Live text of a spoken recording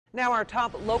Now our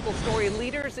top local story: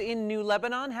 leaders in New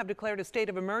Lebanon have declared a state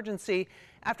of emergency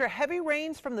after heavy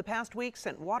rains from the past week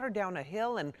sent water down a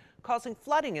hill and causing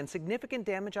flooding and significant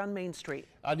damage on Main Street.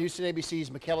 News 10 ABC's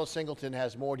Mikhaela Singleton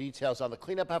has more details on the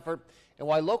cleanup effort and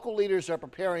why local leaders are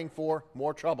preparing for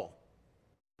more trouble.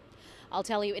 I'll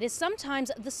tell you, it is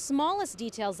sometimes the smallest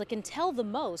details that can tell the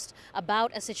most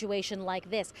about a situation like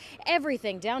this.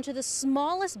 Everything down to the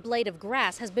smallest blade of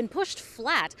grass has been pushed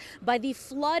flat by the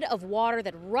flood of water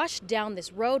that rushed down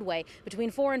this roadway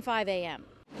between 4 and 5 a.m.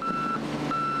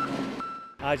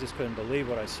 I just couldn't believe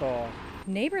what I saw.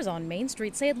 Neighbors on Main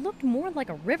Street say it looked more like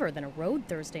a river than a road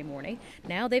Thursday morning.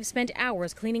 Now they've spent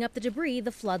hours cleaning up the debris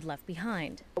the flood left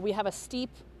behind. We have a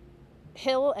steep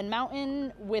hill and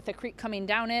mountain with a creek coming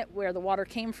down it where the water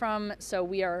came from, so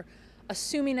we are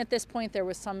assuming at this point there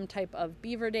was some type of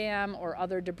beaver dam or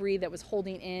other debris that was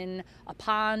holding in a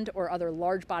pond or other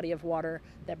large body of water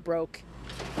that broke.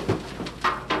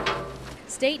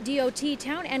 State DOT,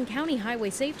 town and county highway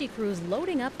safety crews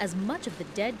loading up as much of the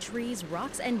dead trees,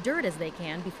 rocks and dirt as they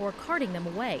can before carting them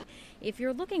away. If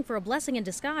you're looking for a blessing in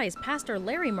disguise, Pastor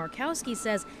Larry Markowski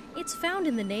says it's found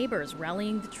in the neighbors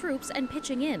rallying the troops and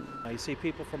pitching in. You see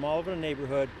people from all over the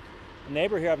neighborhood. A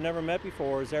neighbor here I've never met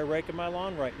before is there raking my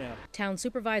lawn right now. Town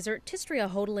Supervisor Tistria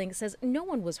Hodeling says no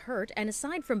one was hurt, and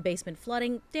aside from basement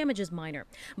flooding, damage is minor.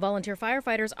 Volunteer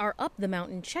firefighters are up the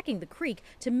mountain checking the creek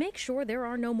to make sure there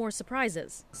are no more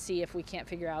surprises. See if we can't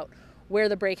figure out where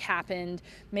the break happened,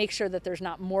 make sure that there's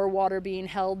not more water being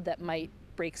held that might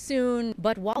break soon.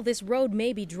 But while this road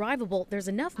may be drivable, there's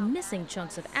enough missing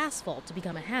chunks of asphalt to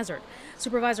become a hazard.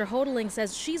 Supervisor Hodeling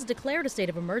says she's declared a state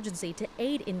of emergency to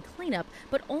aid in cleanup,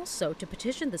 but also to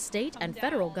petition the state and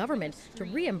federal government to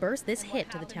reimburse this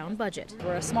hit to the town budget.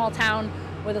 We're a small town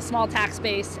with a small tax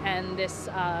base, and this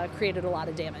created a lot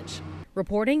of damage.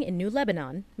 Reporting in New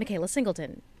Lebanon, Mikhaela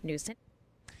Singleton, News 10.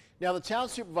 Now, the town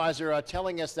supervisor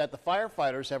telling us that the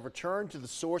firefighters have returned to the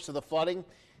source of the flooding.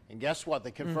 And guess what?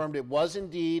 They confirmed it was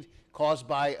indeed caused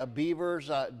by a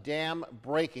Beaver's dam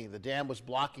breaking. The dam was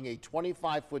blocking a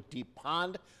 25-foot deep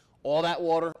pond. All that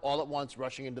water all at once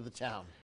rushing into the town.